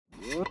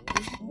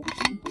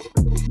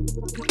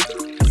Good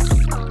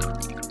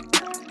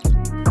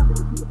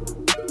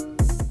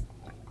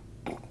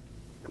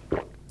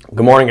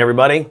morning,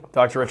 everybody.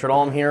 Dr. Richard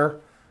Ulm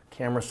here.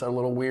 Camera's set a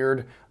little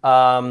weird.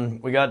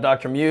 We got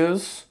Dr.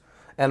 Muse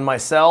and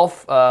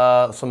myself,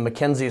 some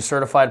McKinsey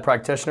certified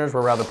practitioners.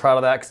 We're rather proud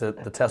of that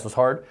because the test was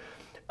hard.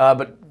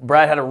 But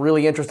Brad had a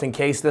really interesting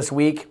case this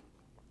week,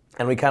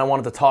 and we kind of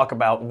wanted to talk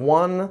about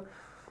one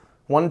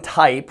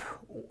type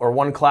or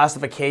one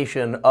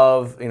classification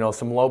of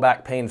some low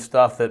back pain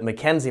stuff, that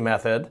McKinsey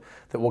method,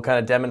 that will kind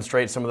of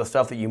demonstrate some of the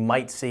stuff that you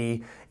might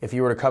see if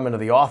you were to come into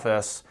the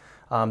office.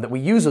 That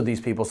we use with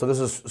these people. So this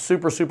is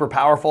super, super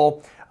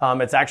powerful.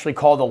 It's actually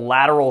called a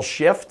lateral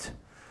shift.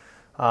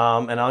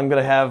 And I'm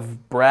going to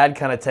have Brad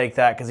kind of take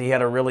that because he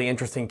had a really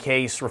interesting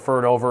case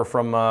referred over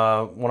from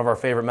one of our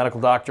favorite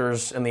medical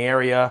doctors in the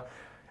area.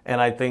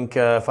 And I think,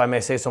 if I may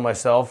say so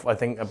myself, I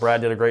think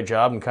Brad did a great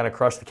job and kind of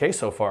crushed the case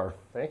so far.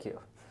 Thank you.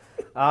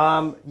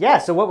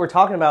 So what we're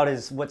talking about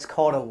is what's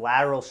called a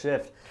lateral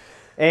shift.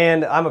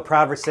 And I'm a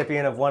proud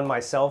recipient of one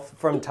myself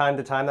from time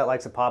to time that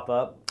likes to pop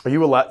up.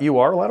 You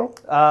are a lateral?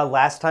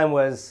 Last time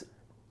was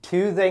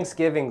 2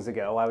 Thanksgivings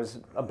ago. I was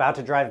about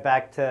to drive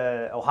back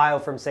to Ohio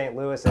from St.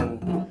 Louis,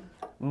 and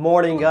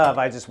morning of,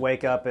 I just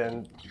wake up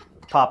and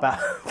pop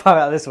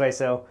out this way.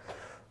 So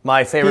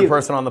my favorite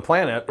person on the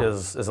planet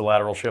is a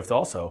lateral shift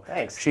also.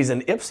 Thanks. She's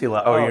an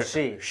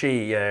ipsy.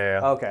 She, yeah.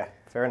 Okay,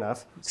 fair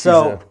enough.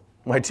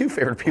 My 2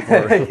 favorite people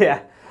are.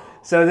 Yeah.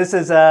 So this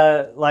is,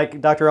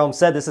 like Dr. Ulm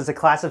said, this is a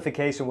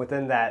classification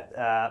within that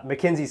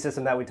McKinsey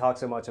system that we talk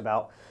so much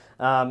about.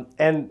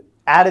 And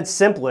at its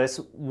simplest,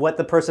 what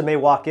the person may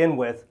walk in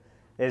with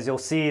is you'll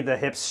see the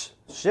hips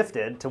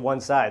shifted to one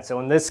side.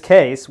 So in this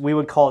case, we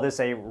would call this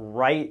a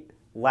right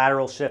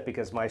lateral shift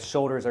because my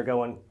shoulders are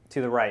going to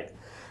the right.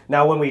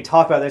 Now, when we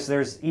talk about this,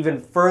 there's even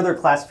further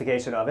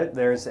classification of it.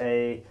 There's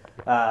a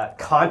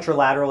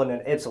contralateral and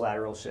an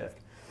ipsilateral shift.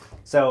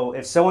 So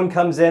if someone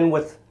comes in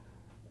with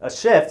a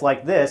shift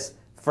like this,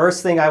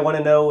 first thing I want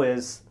to know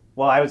is,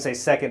 well, I would say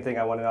second thing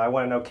I want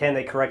to know, can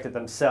they correct it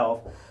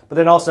themselves? But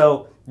then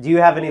also, do you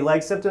have any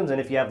leg symptoms? And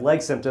if you have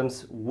leg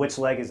symptoms, which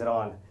leg is it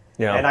on?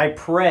 Yeah. And I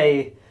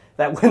pray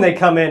that when they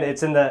come in,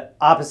 it's in the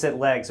opposite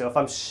leg. So if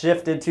I'm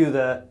shifted to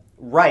the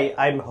right,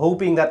 I'm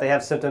hoping that they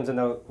have symptoms in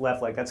the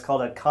left leg. That's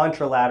called a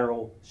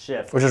contralateral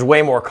shift. Which is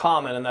way more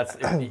common, and that's,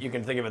 you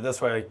can think of it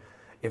this way.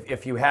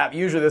 If you have,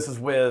 usually this is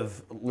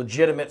with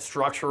legitimate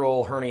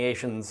structural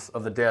herniations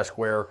of the disc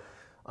where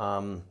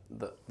well,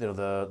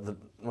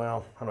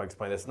 how do I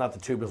explain this? Not the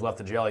tube has left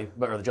the jelly,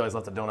 or the jelly's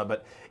left the donut,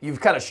 but you've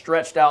kind of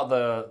stretched out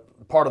the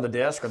part of the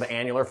disc or the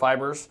annular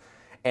fibers,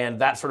 and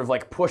that sort of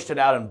like pushed it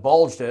out and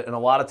bulged it. And a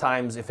lot of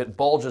times, if it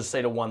bulges,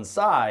 say, to one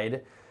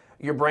side,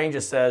 your brain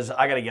just says,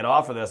 I got to get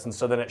off of this. And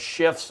so then it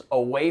shifts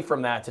away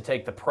from that to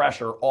take the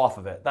pressure off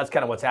of it. That's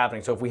kind of what's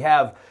happening. So if we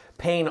have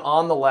pain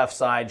on the left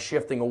side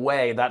shifting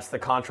away, that's the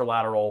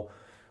contralateral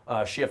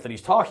shift that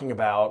he's talking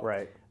about.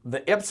 Right.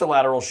 The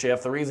ipsilateral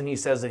shift, the reason he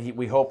says that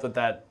we hope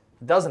that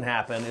doesn't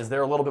happen is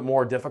they're a little bit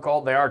more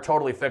difficult. They are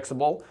totally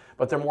fixable,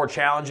 but they're more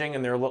challenging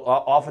and they're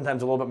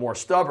oftentimes a little bit more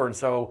stubborn.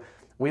 So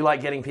we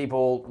like getting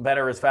people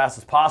better as fast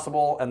as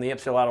possible, and the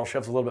ipsilateral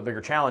shift's a little bit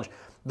bigger challenge.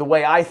 The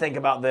way I think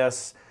about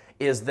this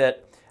is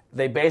that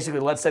they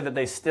basically, let's say that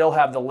they still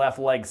have the left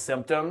leg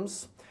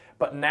symptoms,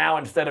 but now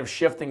instead of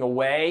shifting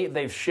away,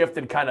 they've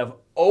shifted kind of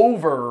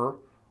over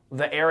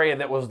the area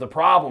that was the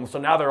problem. So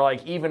now they're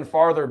like even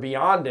farther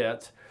beyond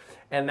it.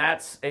 And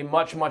that's a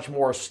much, much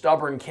more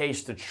stubborn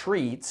case to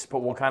treat,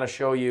 but we'll kind of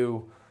show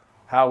you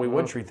how we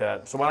would treat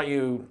that. So why don't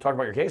you talk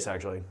about your case,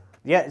 actually?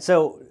 Yeah,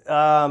 so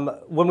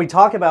when we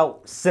talk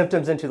about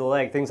symptoms into the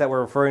leg, things that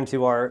we're referring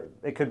to are,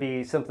 it could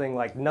be something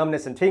like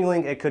numbness and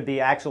tingling. It could be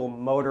actual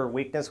motor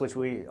weakness, which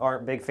we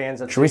aren't big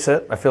fans of. Should we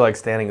sit? I feel like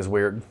standing is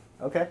weird.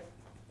 Okay,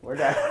 we're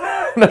down.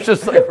 No,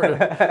 just like,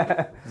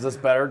 is this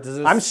better?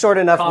 I'm short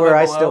enough where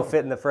I still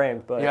fit in the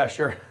frame. But yeah,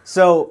 sure.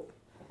 So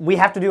we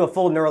have to do a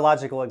full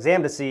neurological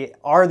exam to see,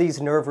 are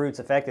these nerve roots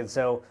affected?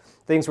 So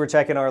things we're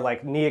checking are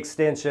like knee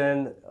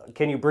extension,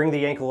 can you bring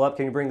the ankle up,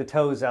 can you bring the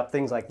toes up,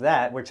 things like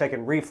that. We're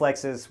checking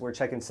reflexes, we're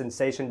checking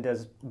sensation,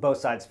 does both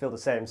sides feel the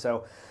same?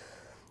 So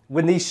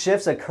when these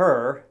shifts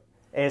occur,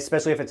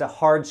 especially if it's a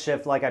hard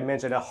shift, like I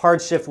mentioned, a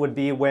hard shift would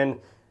be when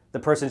the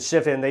person's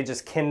shifted and they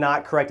just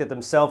cannot correct it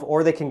themselves,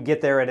 or they can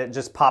get there and it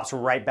just pops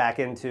right back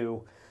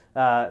into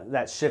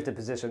that shifted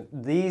position.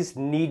 These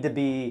need to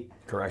be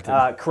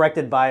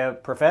corrected by a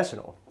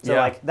professional.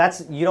 So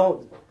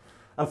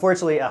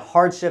unfortunately, a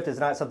hard shift is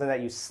not something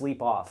that you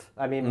sleep off.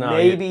 I mean,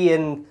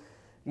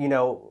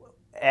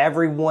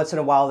 every once in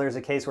a while there's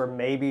a case where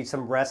maybe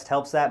some rest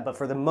helps that, but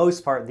for the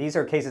most part, these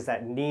are cases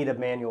that need a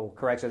manual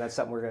correction. That's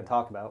something we're going to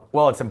talk about.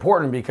 Well, it's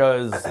important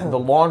because the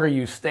longer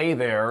you stay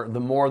there,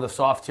 the more the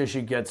soft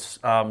tissue gets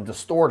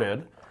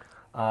distorted,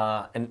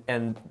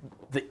 and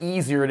the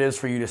easier it is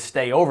for you to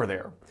stay over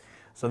there.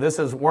 So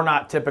we're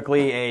not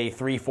typically a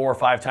 3, 4,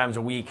 5 times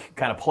a week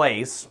kind of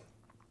place,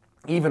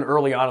 even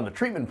early on in the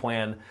treatment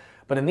plan.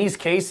 But in these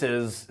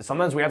cases,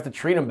 sometimes we have to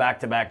treat them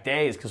back-to-back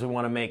days because we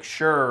want to make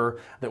sure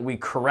that we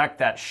correct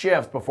that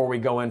shift before we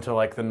go into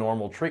like the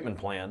normal treatment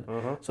plan.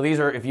 So these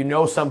are, if you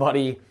know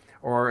somebody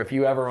or if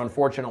you ever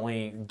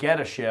unfortunately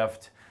get a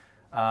shift,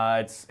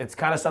 it's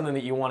kind of something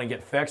that you want to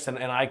get fixed. And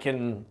I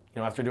can,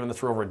 after doing this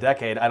for over a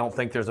decade, I don't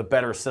think there's a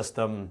better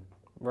system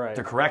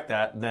to correct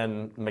that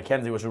than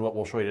McKenzie, which is what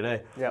we'll show you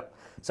today. Yep.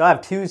 So I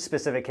have two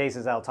specific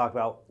cases I'll talk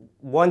about.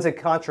 One's a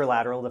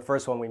contralateral, the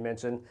first one we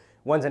mentioned.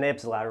 One's an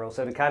ipsilateral.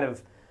 So to kind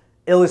of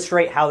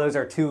illustrate how those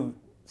are two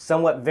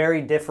somewhat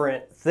very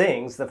different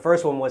things, the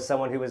first one was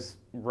someone who was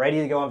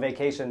ready to go on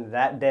vacation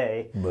that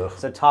day. Ugh.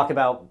 So talk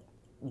about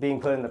being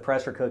put in the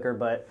pressure cooker,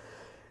 but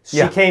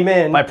she came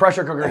in. By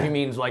pressure cooker, he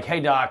means like,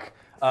 hey doc,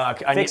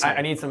 I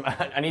need some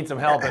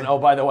help, and oh,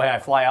 by the way, I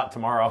fly out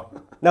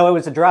tomorrow. No, it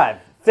was a drive.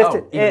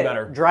 Even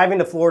better. Driving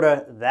to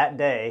Florida that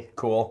day.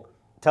 Cool.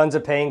 Tons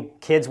of pain,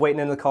 kids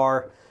waiting in the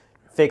car,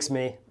 fix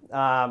me.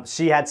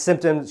 She had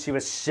symptoms, she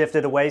was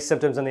shifted away,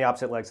 symptoms in the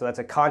opposite leg, so that's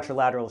a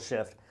contralateral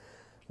shift.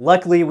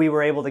 Luckily, we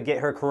were able to get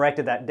her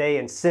corrected that day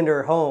and send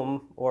her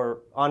home or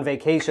on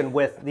vacation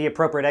with the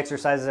appropriate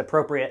exercises,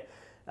 appropriate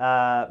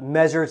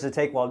measures to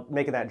take while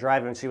making that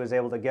drive, and she was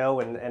able to go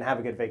and have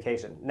a good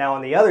vacation. Now,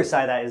 on the other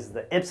side of that is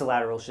the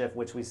ipsilateral shift,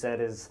 which we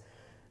said is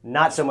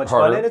not so much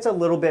fun, and it's a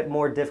little bit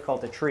more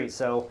difficult to treat.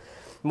 So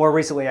more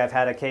recently, I've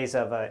had a case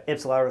of an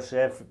ipsilateral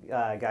shift,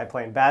 a guy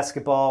playing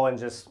basketball and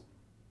just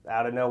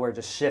out of nowhere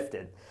just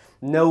shifted.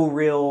 No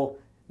real,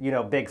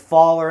 big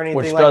fall or anything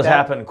like that. Which does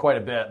happen quite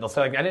a bit. They'll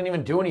say, like, I didn't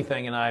even do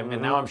anything,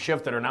 and now I'm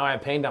shifted, or now I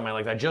have pain down my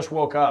legs. I just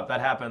woke up. That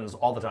happens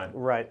all the time.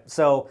 Right.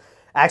 So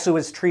actually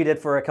was treated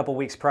for a couple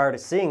weeks prior to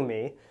seeing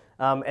me,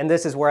 and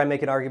this is where I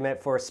make an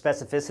argument for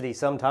specificity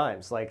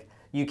sometimes. Like,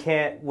 you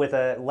can't, with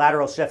a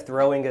lateral shift,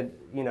 throwing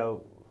a,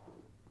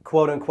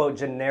 quote-unquote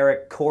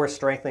generic core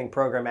strengthening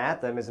program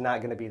at them is not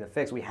going to be the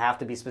fix. We have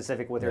to be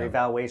specific with our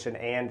evaluation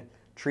and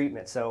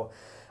treatment. So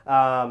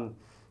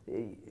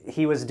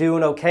he was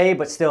doing okay,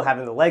 but still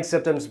having the leg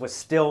symptoms, was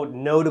still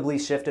notably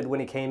shifted when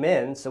he came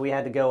in. So we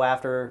had to go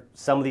after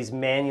some of these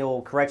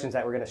manual corrections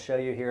that we're going to show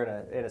you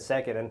here in a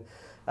second.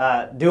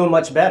 And doing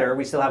much better.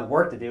 We still have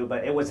work to do,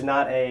 but it was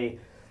not a,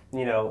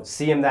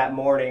 see him that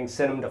morning,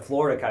 send him to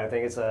Florida kind of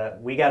thing. It's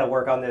we got to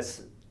work on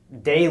this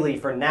daily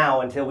for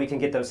now until we can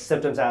get those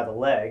symptoms out of the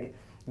leg,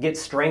 get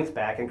strength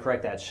back, and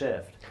correct that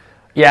shift.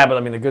 Yeah, but I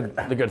mean,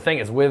 the good thing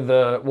is with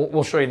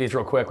we'll show you these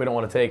real quick. We don't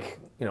want to take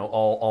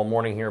all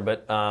morning here,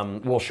 but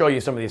we'll show you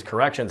some of these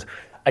corrections.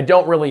 I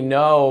don't really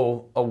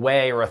know a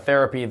way or a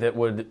therapy that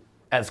would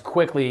as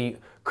quickly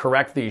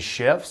correct these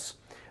shifts.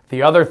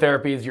 The other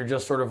therapies, you're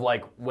just sort of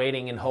like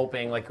waiting and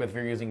hoping, like if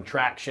you're using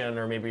traction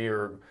or maybe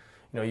you're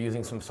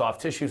using some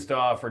soft tissue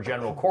stuff or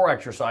general core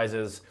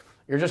exercises,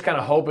 you're just kind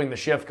of hoping the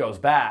shift goes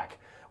back.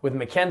 With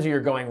McKenzie, you're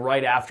going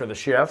right after the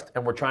shift,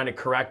 and we're trying to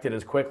correct it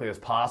as quickly as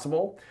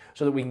possible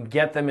so that we can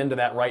get them into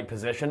that right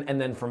position. And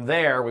then from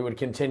there, we would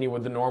continue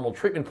with the normal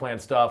treatment plan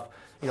stuff,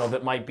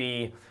 that might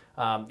be,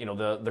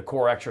 the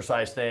core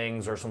exercise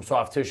things or some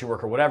soft tissue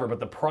work or whatever. But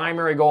the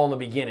primary goal in the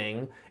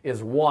beginning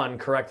is 1,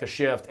 correct the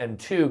shift, and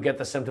 2, get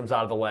the symptoms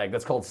out of the leg.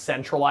 That's called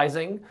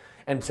centralizing.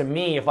 And to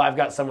me, if I've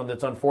got someone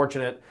that's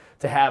unfortunate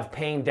to have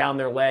pain down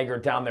their leg or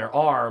down their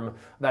arm,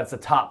 that's the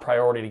top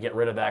priority to get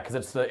rid of that,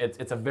 because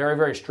it's a very,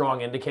 very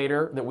strong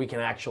indicator that we can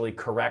actually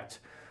correct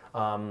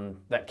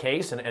that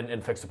case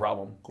and fix the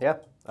problem. Yeah.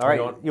 All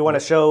right. You want to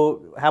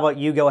show, how about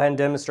you go ahead and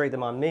demonstrate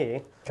them on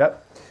me? Okay.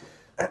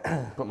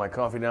 Put my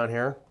coffee down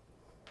here.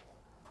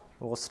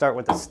 We'll start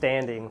with the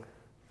standing.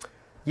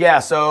 Yeah,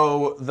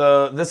 so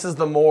this is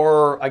the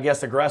more, I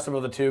guess, aggressive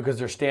of the two because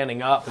they're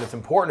standing up, but it's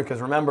important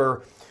because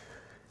remember,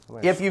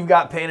 if you've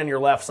got pain in your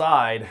left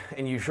side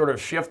and you sort of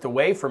shift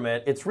away from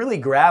it, it's really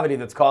gravity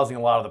that's causing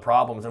a lot of the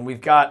problems. And we've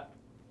got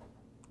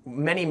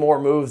many more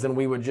moves than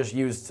we would just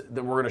use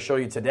that we're going to show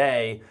you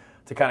today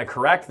to kind of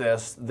correct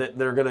this, that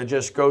they're going to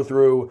just go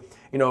through,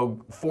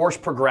 force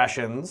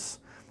progressions,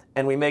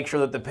 and we make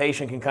sure that the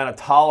patient can kind of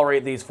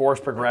tolerate these force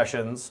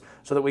progressions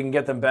so that we can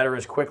get them better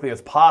as quickly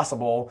as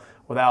possible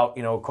without,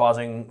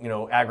 causing,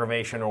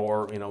 aggravation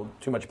or,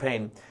 too much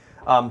pain.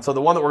 So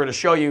the one that we're going to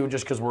show you,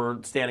 just because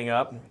we're standing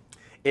up,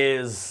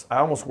 is, I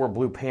almost wore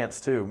blue pants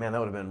too. Man, that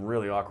would have been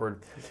really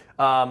awkward.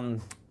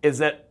 Is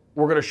that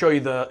we're going to show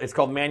you it's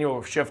called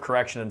manual shift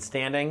correction and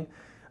standing.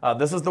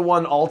 This is the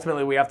one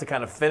ultimately we have to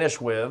kind of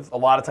finish with. A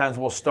lot of times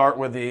we'll start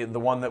with the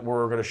one that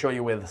we're going to show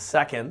you with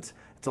second.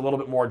 It's a little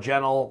bit more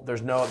gentle.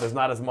 There's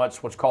not as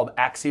much what's called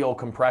axial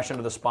compression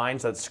to the spine,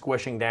 so that's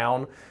squishing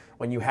down.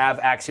 When you have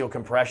axial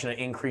compression, it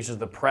increases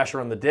the pressure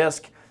on the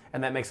disc,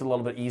 and that makes it a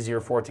little bit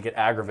easier for it to get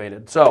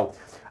aggravated. So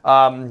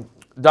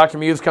Dr.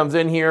 Muse comes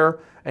in here,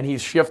 and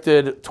he's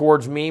shifted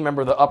towards me.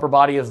 Remember, the upper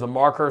body is the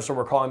marker, so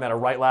we're calling that a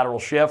right lateral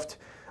shift.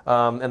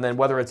 And then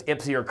whether it's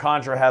ipsi or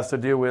contra has to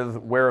do with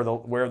where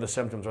the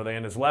symptoms are. They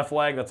in his left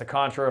leg, that's a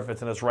contra. If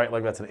it's in his right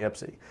leg, that's an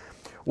ipsi.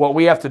 What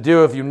we have to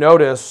do, if you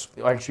notice,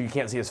 actually you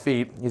can't see his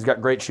feet. He's got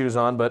great shoes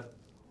on, but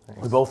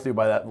we both do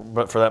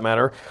but for that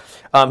matter.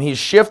 He's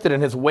shifted,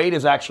 and his weight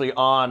is actually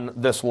on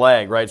this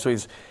leg, right? So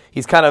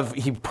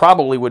he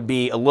probably would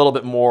be a little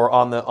bit more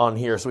on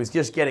here. So he's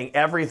just getting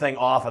everything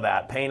off of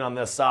that pain on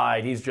this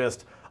side. He's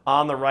just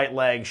on the right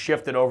leg,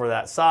 shifted over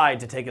that side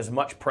to take as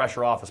much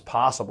pressure off as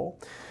possible.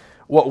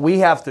 What we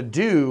have to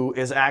do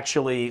is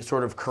actually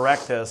sort of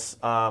correct this.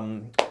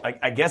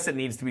 I guess it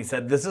needs to be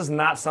said, this is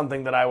not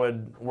something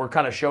that we're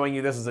kind of showing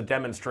you this as a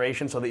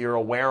demonstration so that you're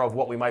aware of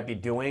what we might be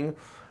doing.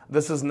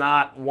 This is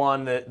not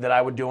one that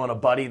I would do on a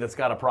buddy that's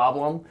got a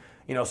problem.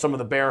 Some of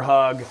the bear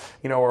hug,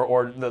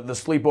 or the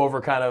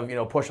sleepover kind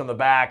of, push on the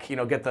back,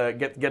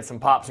 get some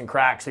pops and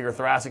cracks of your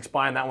thoracic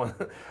spine. That one,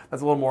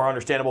 that's a little more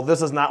understandable.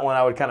 This is not one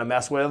I would kind of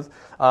mess with,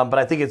 but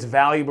I think it's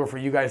valuable for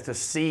you guys to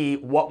see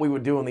what we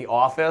would do in the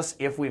office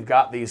if we've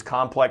got these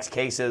complex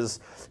cases,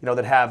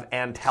 that have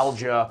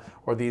antalgia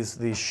or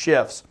these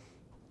shifts.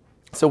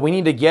 So we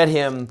need to get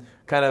him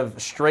kind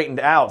of straightened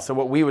out. So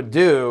what we would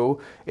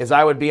do is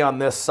I would be on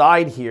this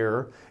side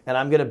here, and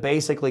I'm going to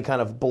basically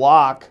kind of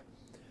block.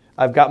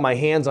 I've got my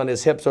hands on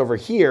his hips over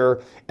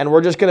here, and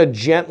we're just going to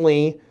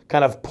gently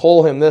kind of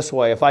pull him this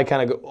way. If I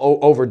kind of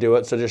overdo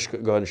it, so just go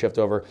ahead and shift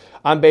over.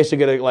 I'm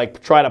basically going to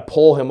try to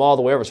pull him all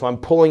the way over. So I'm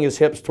pulling his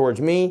hips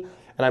towards me,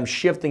 and I'm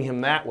shifting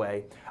him that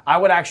way. I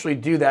would actually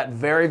do that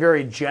very,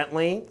 very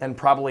gently and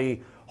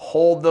probably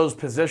hold those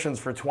positions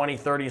for 20,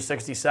 30,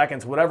 60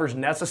 seconds, whatever's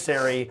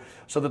necessary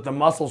so that the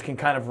muscles can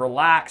kind of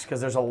relax,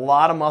 because there's a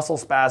lot of muscle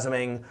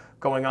spasming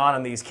going on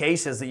in these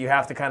cases that you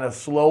have to kind of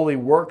slowly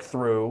work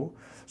through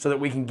so that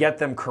we can get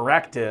them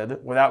corrected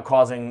without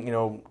causing,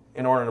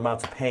 inordinate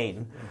amounts of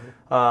pain.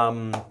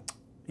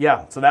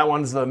 So that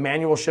one's the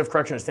manual shift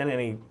correction extend.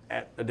 Any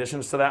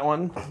additions to that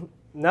one?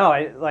 No,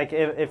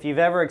 if you've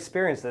ever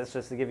experienced this,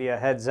 just to give you a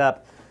heads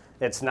up,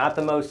 it's not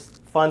the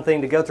most fun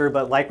thing to go through,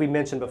 but like we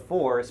mentioned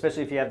before,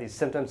 especially if you have these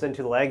symptoms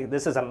into the leg,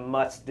 this is a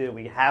must do.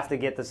 We have to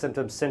get the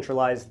symptoms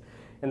centralized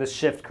and the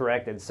shift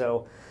corrected.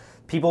 So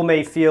people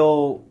may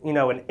feel,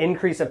 an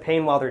increase of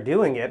pain while they're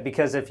doing it,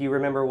 because if you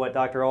remember what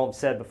Dr. Ulm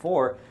said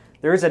before,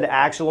 there's an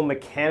actual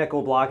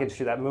mechanical blockage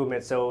to that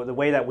movement. So the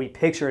way that we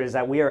picture it is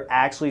that we are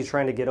actually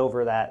trying to get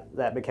over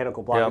that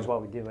mechanical blockage while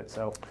we do it.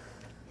 So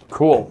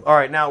cool. All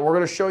right, now we're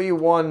going to show you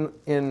one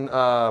in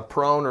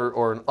prone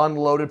or an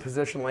unloaded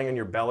position laying on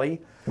your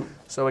belly.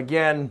 So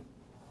again,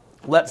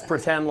 let's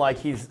pretend like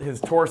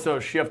his torso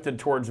shifted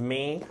towards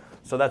me.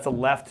 So that's a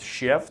left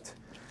shift.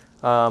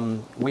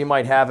 We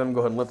might have him,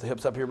 go ahead and lift the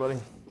hips up here, buddy.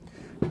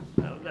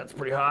 That's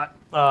pretty hot.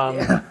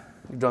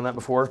 You've done that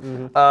before.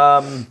 Mm-hmm.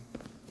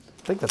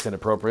 I think that's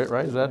inappropriate,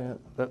 right? Is that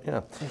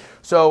yeah.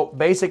 So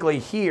basically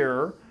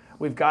here,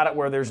 we've got it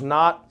where there's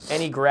not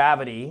any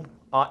gravity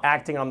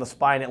acting on the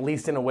spine, at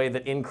least in a way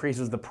that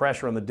increases the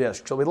pressure on the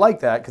disc. So we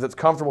like that because it's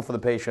comfortable for the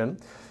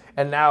patient.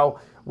 And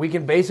now we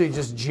can basically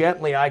just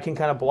gently, I can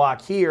kind of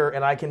block here,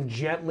 and I can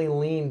gently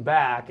lean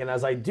back. And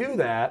as I do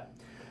that,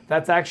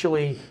 that's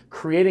actually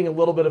creating a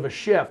little bit of a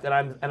shift. And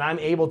I'm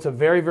able to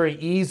very, very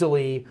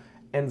easily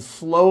and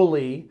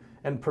slowly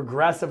and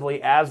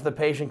progressively, as the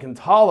patient can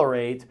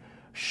tolerate,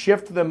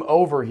 shift them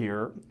over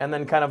here and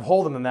then kind of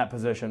hold them in that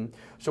position.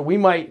 So we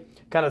might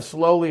kind of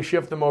slowly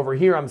shift them over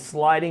here. I'm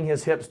sliding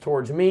his hips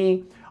towards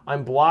me.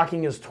 I'm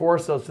blocking his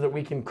torso so that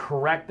we can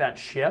correct that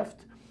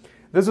shift.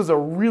 This is a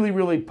really,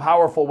 really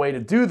powerful way to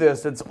do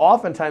this. It's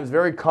oftentimes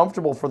very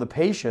comfortable for the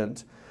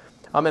patient.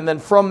 And then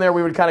from there,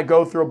 we would kind of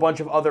go through a bunch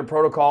of other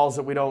protocols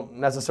that we don't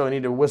necessarily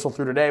need to whistle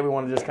through today. We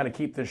want to just kind of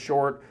keep this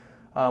short,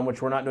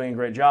 which we're not doing a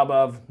great job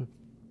of,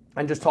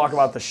 and just talk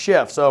about the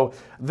shift. So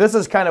this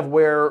is kind of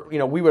where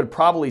we would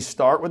probably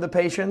start with the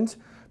patient,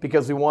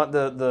 because we want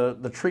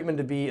the treatment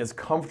to be as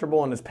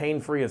comfortable and as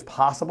pain-free as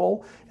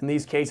possible. In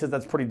these cases,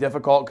 that's pretty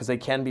difficult because they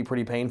can be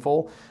pretty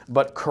painful.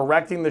 But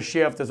correcting the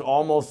shift is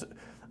almost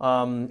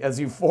as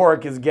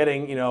euphoric as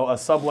getting a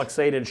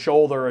subluxated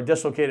shoulder, a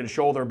dislocated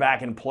shoulder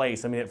back in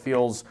place. I mean, it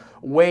feels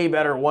way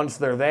better once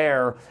they're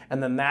there,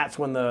 and then that's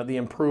when the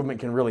improvement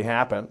can really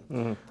happen.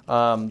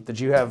 Mm-hmm. Did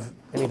you have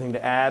anything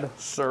to add,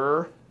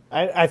 sir?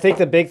 I think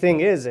the big thing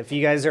is, if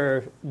you guys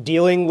are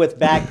dealing with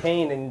back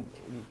pain,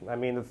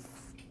 and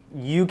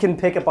you can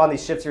pick up on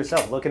these shifts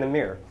yourself. Look in the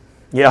mirror.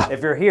 Yeah.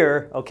 If you're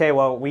here, okay,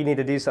 well, we need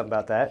to do something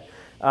about that.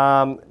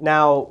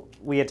 Now,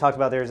 we had talked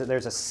about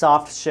there's a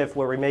soft shift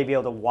where we may be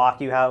able to walk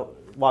you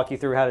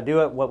through how to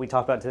do it. What we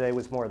talked about today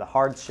was more of the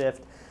hard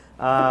shift.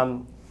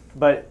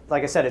 But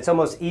like I said, it's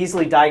almost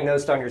easily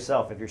diagnosed on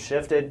yourself. If you're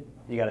shifted,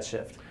 you got to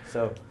shift.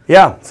 So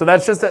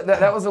that's just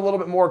that was a little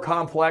bit more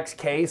complex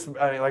case.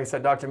 Like I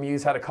said, Dr.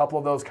 Muse had a couple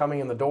of those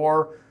coming in the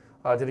door.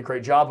 Did a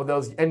great job with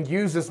those, and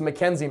used this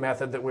McKenzie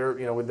method that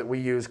we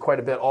use quite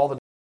a bit all the